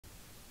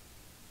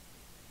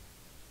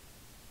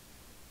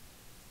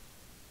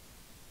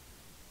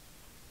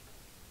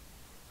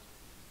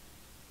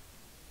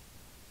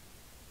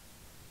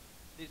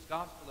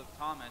Gospel of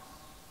Thomas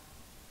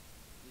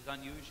is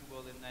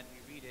unusual in that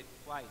we read it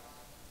twice.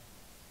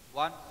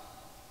 Once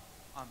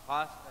on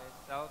Pascha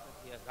itself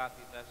at the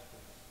Agape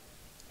Vespers,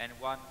 and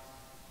once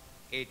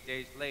 8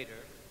 days later,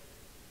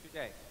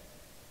 today.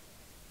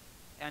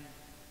 And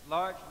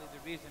largely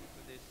the reason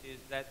for this is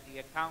that the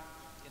account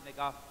in the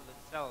Gospel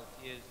itself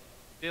is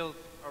built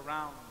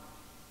around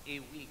a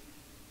week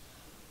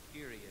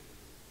period.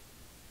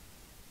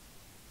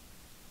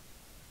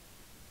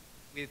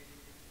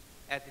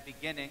 At the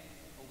beginning,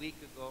 a week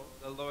ago,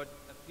 the Lord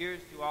appears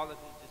to all of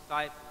his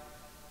disciples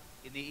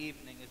in the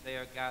evening as they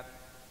are gathered.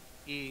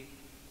 He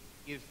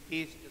gives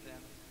peace to them.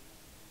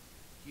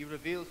 He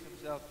reveals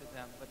himself to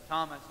them, but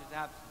Thomas is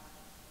absent.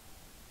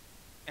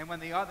 And when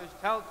the others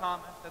tell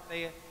Thomas that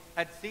they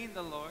had seen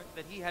the Lord,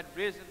 that he had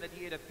risen, that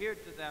he had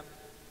appeared to them,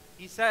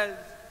 he says,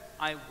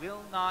 "I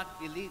will not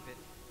believe it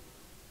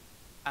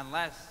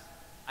unless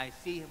I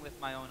see him with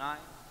my own eyes,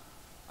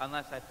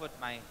 unless I put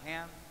my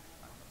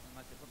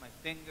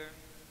finger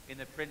in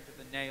the print of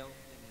the nails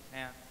in his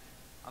hand,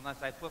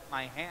 unless I put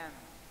my hand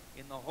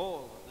in the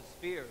hole of the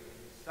spear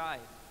in his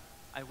side,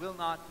 I will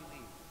not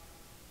believe."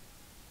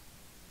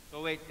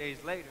 So 8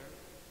 days later,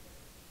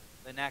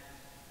 the next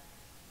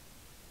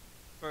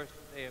first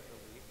day of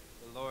the week,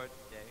 the Lord's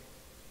Day,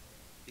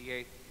 the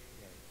 8th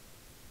day,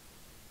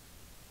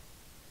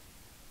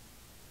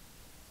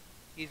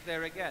 he's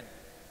there again.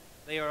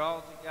 They are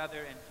all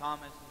together, and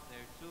Thomas is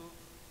there too.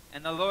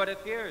 And the Lord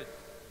appears.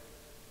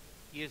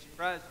 He is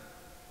present.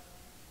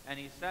 And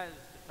he says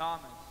to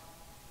Thomas,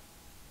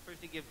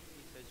 first he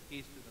says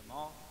peace to them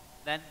all.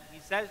 Then he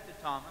says to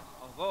Thomas,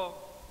 although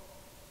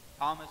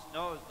Thomas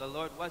knows the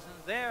Lord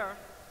wasn't there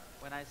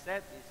when I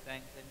said these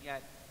things, and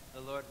yet the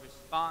Lord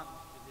responds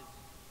to his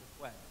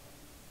request.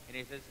 And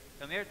he says,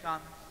 "Come here,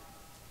 Thomas.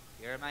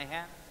 Here are my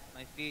hands,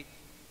 my feet.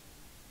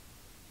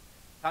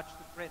 Touch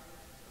the print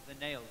of the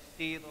nails.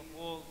 See the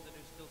holes that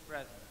are still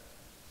present.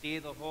 See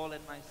the hole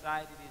in my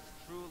side. It is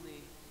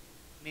truly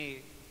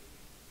me,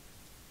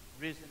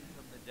 risen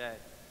from the dead.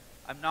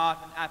 I'm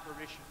not an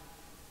apparition.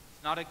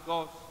 It's not a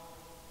ghost.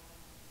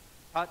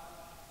 Touch,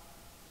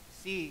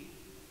 see,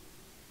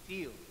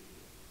 feel,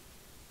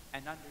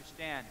 and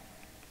understand.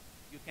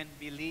 You can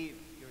believe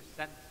your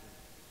senses.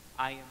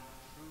 I am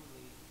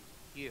truly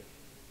here."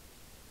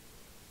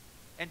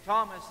 And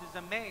Thomas is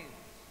amazed.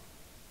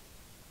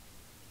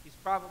 He's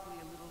probably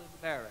a little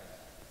embarrassed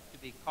to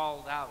be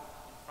called out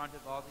in front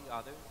of all the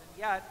others, and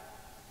yet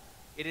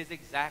it is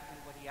exactly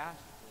what he asked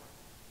for.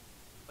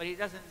 But he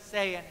doesn't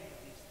say any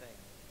of these things.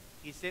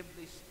 He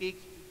simply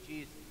speaks to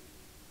Jesus.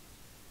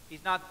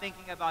 He's not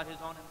thinking about his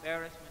own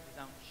embarrassment, his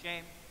own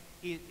shame.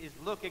 He is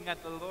looking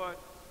at the Lord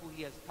who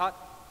he has touched,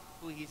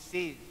 who he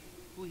sees,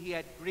 who he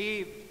had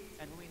grieved,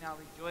 and who he now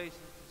rejoices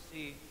to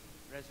see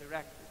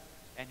resurrected.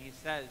 And he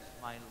says,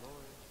 "My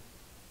Lord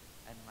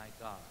and my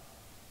God."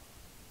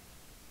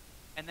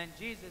 And then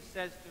Jesus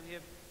says to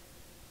him,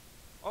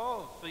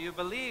 "Oh, so you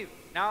believe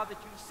now that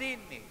you've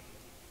seen me?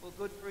 Well,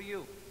 good for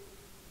you.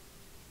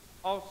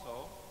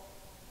 Also,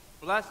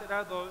 blessed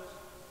are those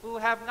who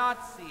have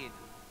not seen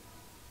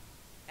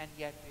and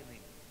yet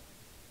believe."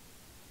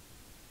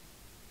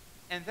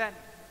 And then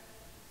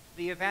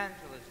the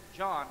evangelist,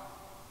 John,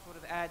 sort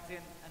of adds in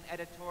an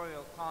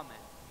editorial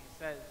comment. He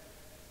says,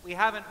 "We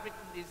haven't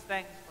written these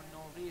things for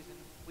no reason.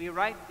 We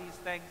write these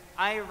things,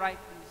 I write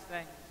these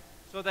things,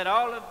 so that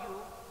all of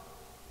you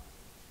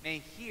may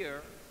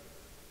hear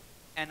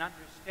and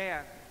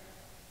understand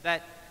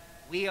that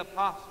we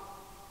apostles,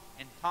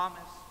 and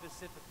Thomas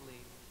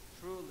specifically,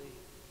 truly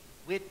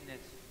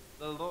witnessed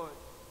the Lord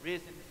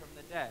risen from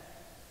the dead,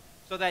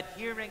 so that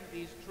hearing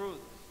these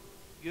truths,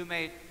 you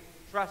may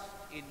trust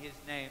in his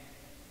name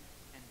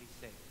and be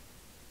saved."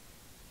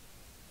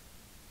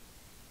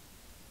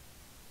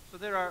 So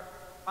there are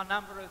a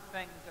number of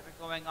things that are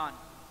going on.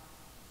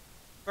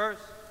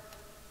 First,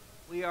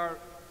 we are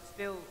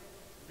still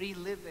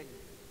reliving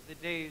the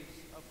days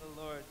of the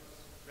Lord's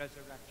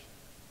resurrection.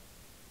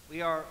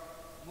 We are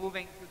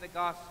moving through the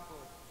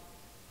gospel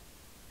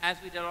as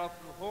we did all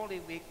through Holy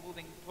Week,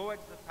 moving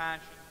towards the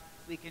Passion.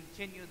 We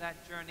continue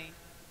that journey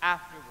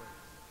afterwards,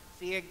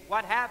 seeing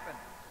what happened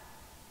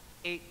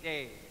 8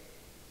 days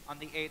on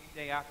the 8th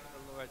day after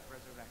the Lord's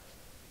resurrection,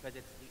 because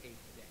it's the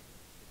 8th day.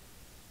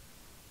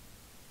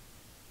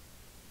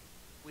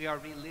 We are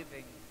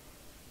reliving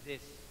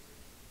this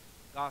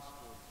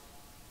gospel's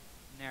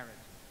narrative.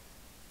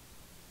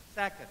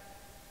 Second,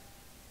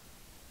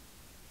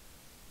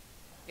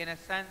 in a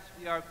sense,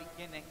 we are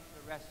beginning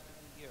the rest of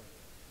the year.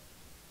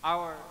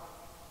 Our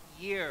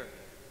year,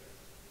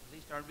 at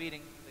least our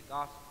reading from the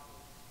Gospels,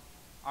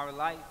 our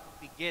life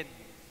begins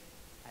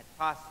at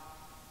Pascha.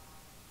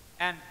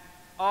 And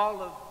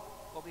all of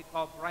what we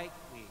call Bright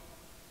Week,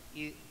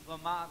 I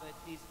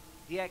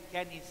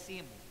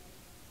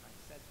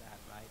said that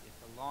right.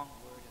 It's a long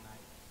word, and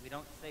we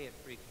don't say it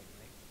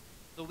frequently.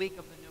 The week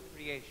of the new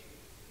creation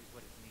is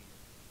what it means.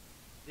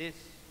 This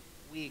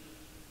week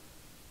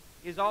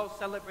is all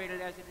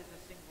celebrated as it is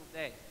a single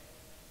day.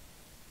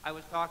 I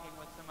was talking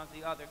with some of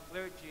the other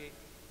clergy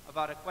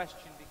about a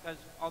question, because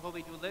although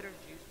we do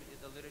liturgies, we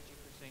did the liturgy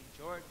for St.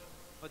 George,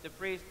 but the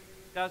priest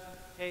doesn't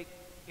take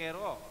care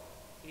of.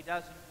 He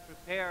doesn't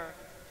prepare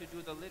to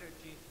do the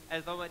liturgy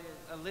as though it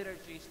is a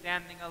liturgy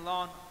standing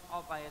alone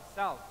all by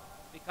itself,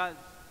 because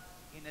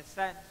in a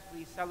sense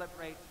we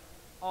celebrate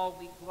all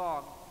week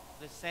long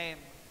the same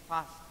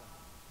Pascha,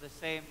 the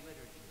same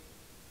liturgy.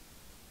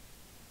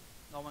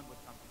 No one would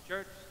come to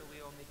church, so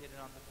we only did it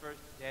on the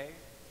first day,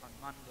 on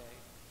Monday,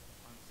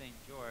 on St.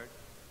 George.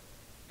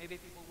 Maybe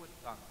people would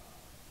come.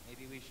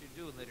 Maybe we should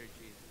do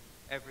liturgies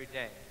every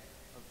day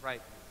of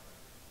Brightwood.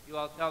 You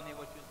all tell me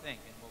what you think,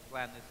 and we'll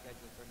plan the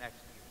schedule for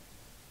next year.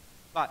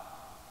 But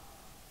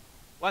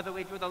whether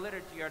we do the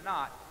liturgy or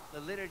not, the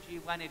liturgy,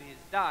 when it is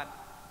done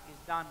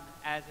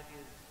as it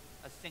is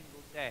a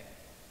single day.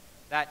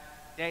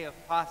 That day of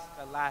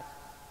Pascha lasts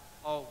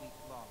all week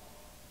long.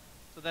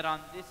 So that on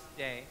this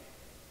day,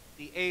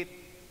 the 8th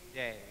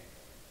day,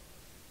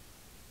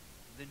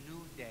 the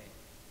new day,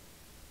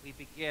 we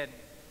begin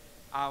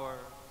our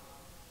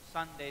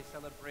Sunday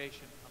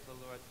celebration of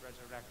the Lord's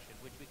resurrection,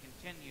 which we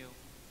continue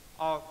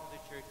all through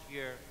the church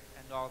year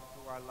and all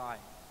through our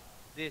lives.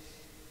 This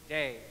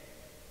day,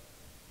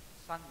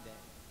 Sunday,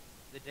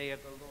 the day of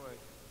the Lord,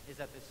 is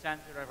at the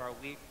center of our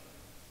week,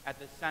 at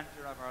the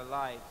center of our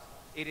lives.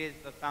 It is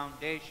the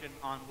foundation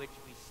on which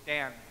we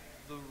stand,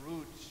 the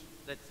root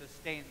that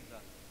sustains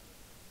us,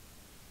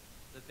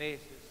 the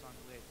basis on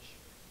which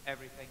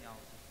everything else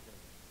is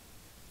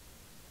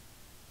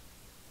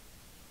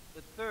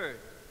built. The third,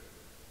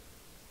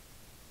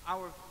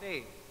 our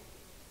faith,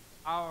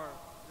 our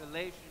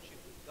relationship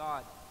with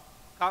God,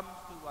 comes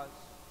to us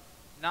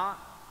not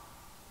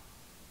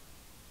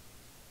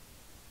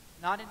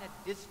in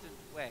a distant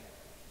way,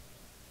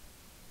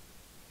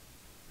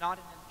 not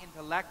in an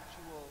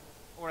intellectual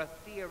or a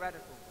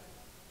theoretical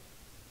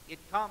way. It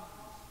comes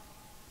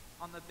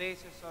on the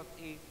basis of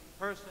a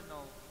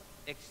personal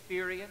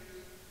experience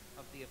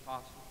of the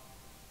apostles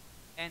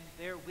and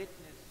their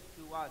witness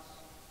to us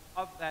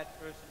of that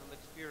personal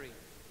experience.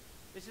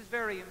 This is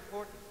very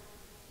important.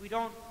 We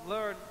don't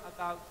learn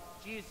about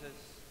Jesus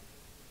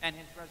and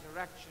his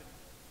resurrection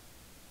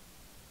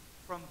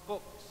from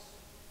books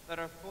that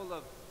are full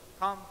of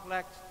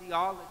complex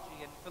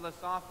theology and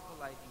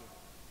philosophical ideas.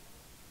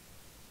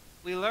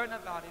 We learn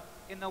about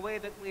it in the way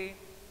that we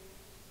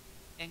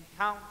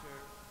encounter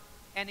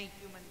any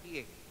human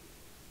being.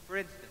 For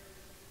instance,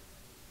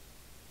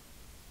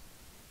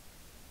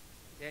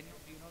 Daniel,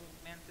 do you know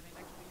the man sitting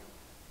next to you?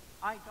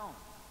 I don't.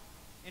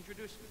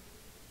 Introduce me.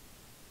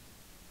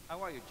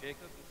 How are you,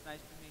 Jacob? It's nice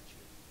to meet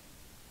you.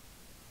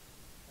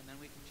 And then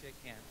we can shake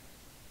hands.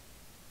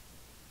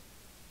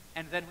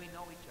 And then we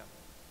know each other.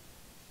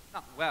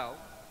 Not well,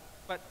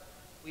 but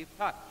we've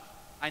touched.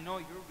 I know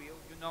you're real.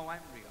 You know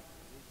I'm real.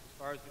 As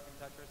far as we can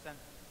touch our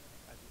senses.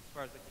 As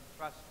far as we can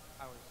trust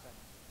our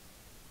senses.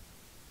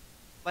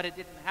 But it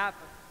didn't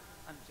happen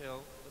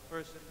until the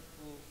person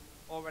who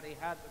already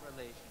had the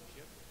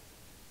relationship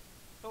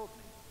told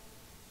me,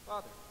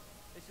 Father,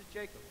 this is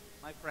Jacob,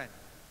 my friend.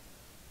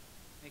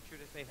 Make sure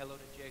to say hello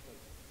to Jacob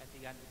at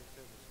the end of the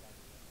service, guys.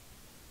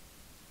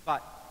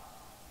 But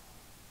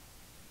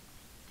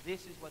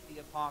this is what the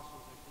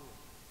apostles are doing.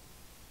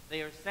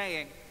 They are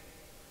saying,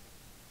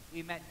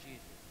 we met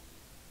Jesus.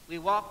 We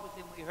walked with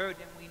him, we heard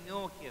him, we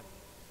knew him.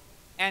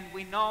 And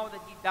we know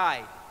that he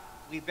died.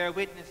 We bear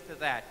witness to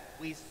that.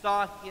 We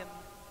saw him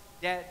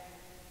dead.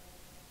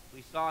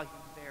 We saw him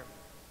buried.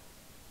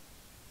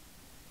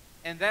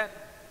 And then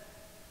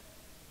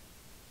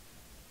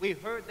we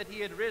heard that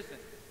he had risen.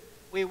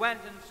 We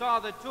went and saw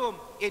the tomb.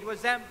 It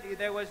was empty.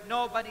 There was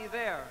nobody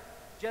there.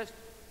 Just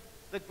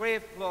the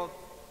grave clothes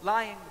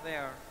lying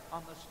there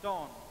on the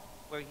stone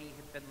where he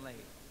had been laid.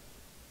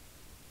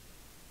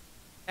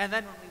 And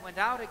then when we went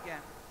out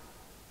again,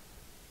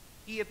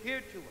 he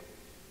appeared to us.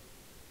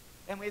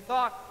 And we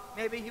thought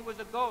maybe he was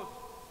a ghost.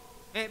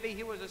 Maybe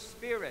he was a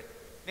spirit.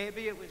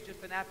 Maybe it was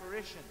just an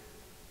apparition.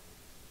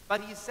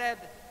 But he said,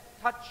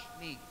 touch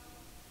me.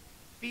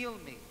 Feel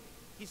me.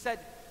 He said,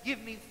 give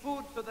me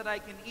food so that I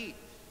can eat.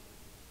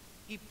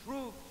 He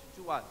proved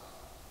to us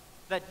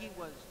that he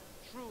was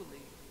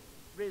truly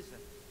risen.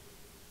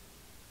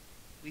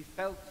 We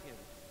felt him.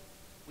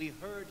 We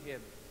heard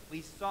him.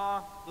 We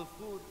saw the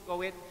food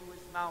go into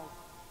his mouth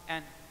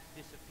and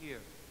disappear.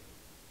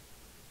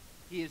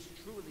 He is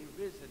truly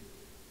risen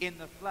in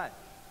the flesh.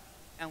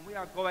 And we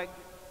are going,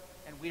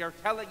 and we are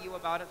telling you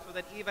about it so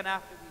that even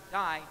after we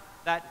die,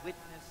 that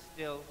witness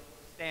still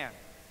stands.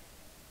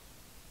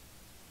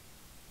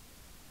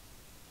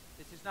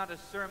 This is not a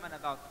sermon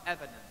about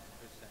evidence,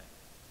 per se.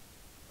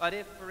 But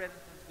if, for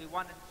instance, we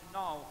wanted to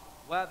know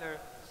whether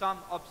some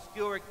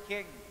obscure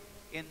king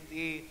in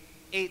the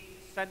 8th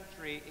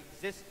century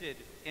existed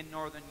in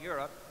Northern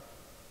Europe,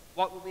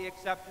 what would we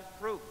accept as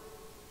proof?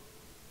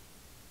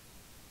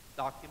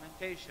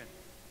 Documentation.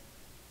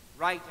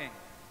 Writing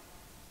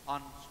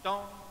on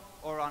stone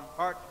or on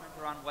parchment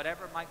or on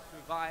whatever might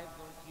survive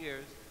those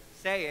years,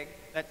 saying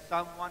that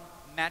someone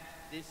met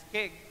this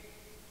king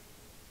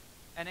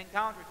and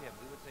encountered him.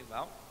 We would say,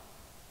 well,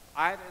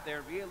 either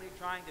they're really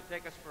trying to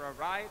take us for a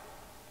ride,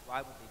 Why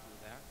would they do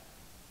that?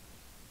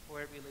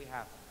 For it really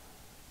happened.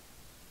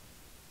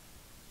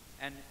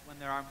 And when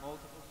there are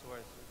multiple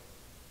sources,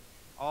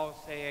 all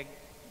saying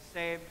the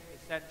same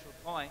essential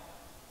point,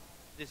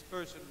 this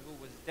person who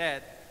was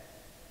dead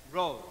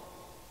rose.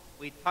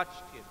 We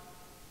touched him.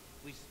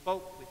 We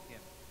spoke with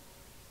him.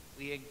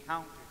 We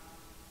encountered him.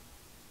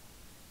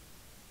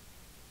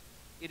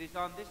 It is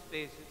on this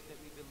basis that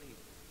we believe.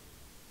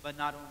 But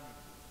not only this.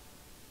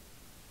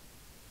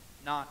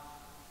 Not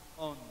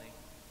only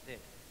this.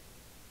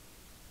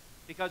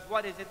 Because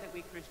what is it that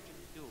we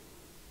Christians do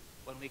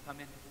when we come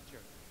into the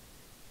church?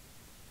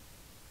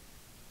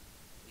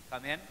 We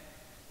come in,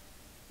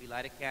 we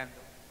light a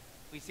candle,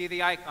 we see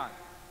the icon,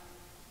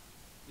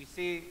 we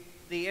see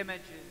the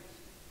images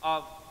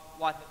of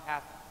what had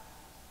happened.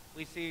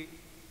 We see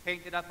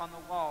painted up on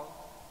the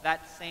wall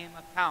that same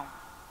account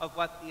of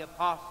what the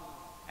apostles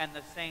and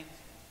the saints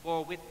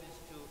bore witness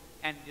to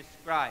and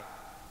described,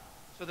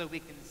 so that we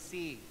can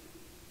see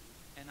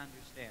and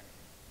understand.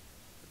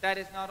 But that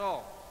is not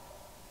all.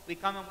 We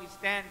come and we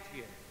stand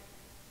here.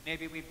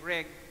 Maybe we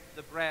bring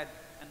the bread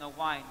and the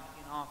wine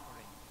in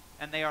offering,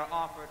 and they are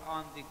offered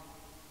on the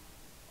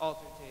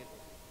altar table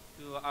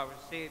to our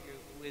Savior,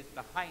 who is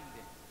behind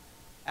it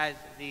as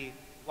the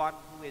one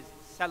who is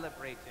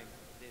celebrating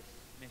this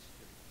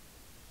mystery.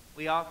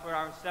 We offer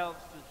ourselves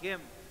to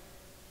him,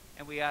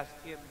 and we ask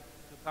him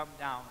to come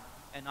down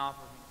and offer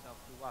himself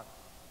to us.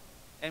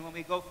 And when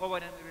we go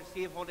forward and we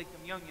receive Holy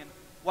Communion,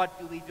 what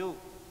do?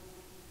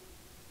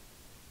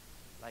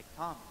 Like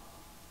Thomas,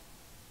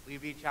 we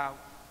reach out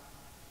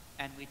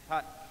and we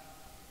touch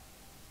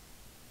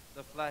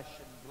the flesh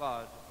and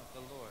blood of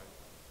the Lord.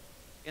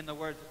 In the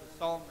words of the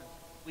psalmist,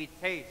 we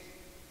taste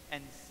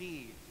and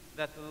see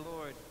that the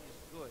Lord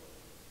is good.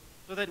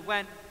 So that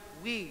when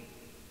we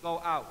go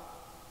out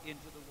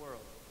into the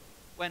world,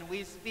 when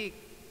we speak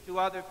to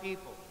other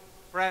people,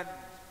 friends,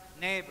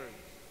 neighbors,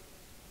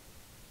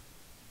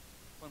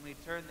 when we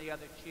turn the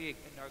other cheek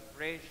and are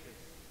gracious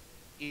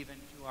even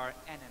to our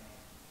enemies,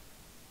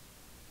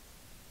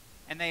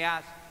 and they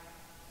ask,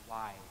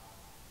 why?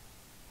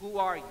 Who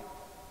are you?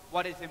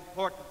 What is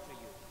important to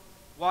you?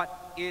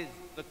 What is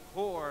the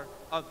core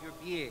of your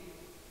being?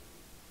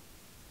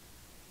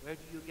 Where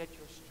do you get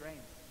your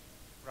strength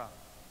from?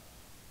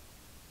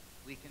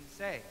 We can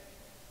say,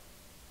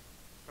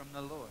 from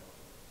the Lord,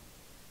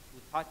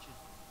 who touches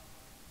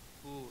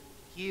me, who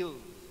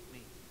heals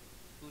me,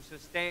 who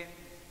sustains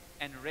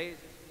and raises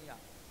me up,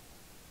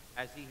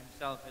 as he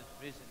himself has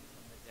risen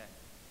from the dead.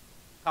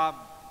 Come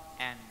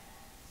and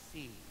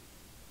see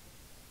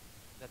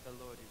that the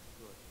Lord is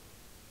good.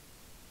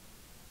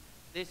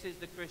 This is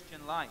the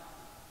Christian life,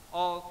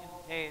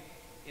 all contained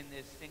in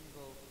this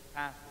single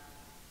passage.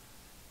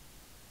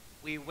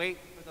 We wait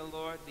for the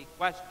Lord, we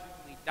question,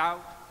 we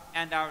doubt,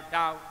 and our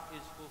doubt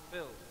is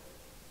fulfilled.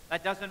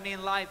 That doesn't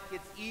mean life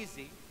gets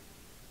easy.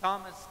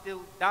 Thomas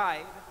still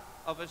died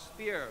of a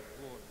spear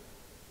wound,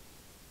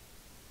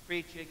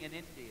 preaching in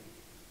India.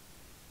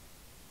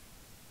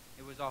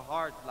 It was a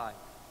hard life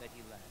that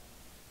he led,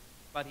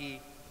 but he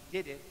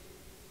did it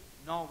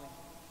knowing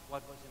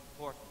what was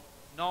important,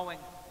 knowing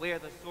where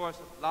the source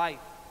of life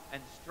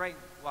and strength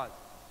was.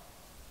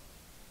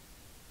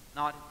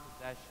 Not in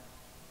possession,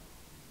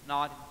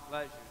 not in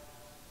pleasure,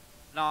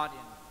 not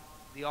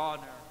in the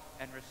honor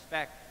and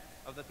respect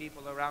of the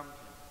people around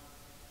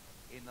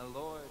him, in the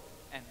Lord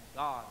and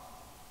God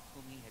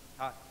whom he had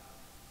touched,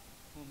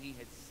 whom he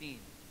had seen,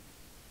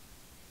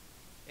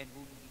 and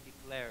whom he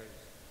declares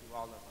to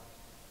all of us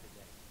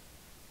today.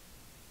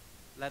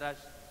 Let us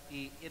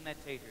be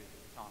imitators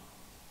of Thomas.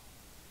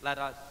 Let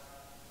us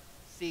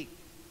seek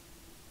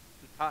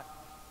to touch,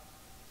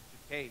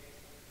 to taste,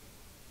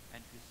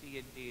 and to see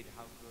indeed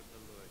how good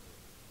the Lord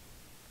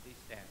is. Please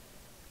stand.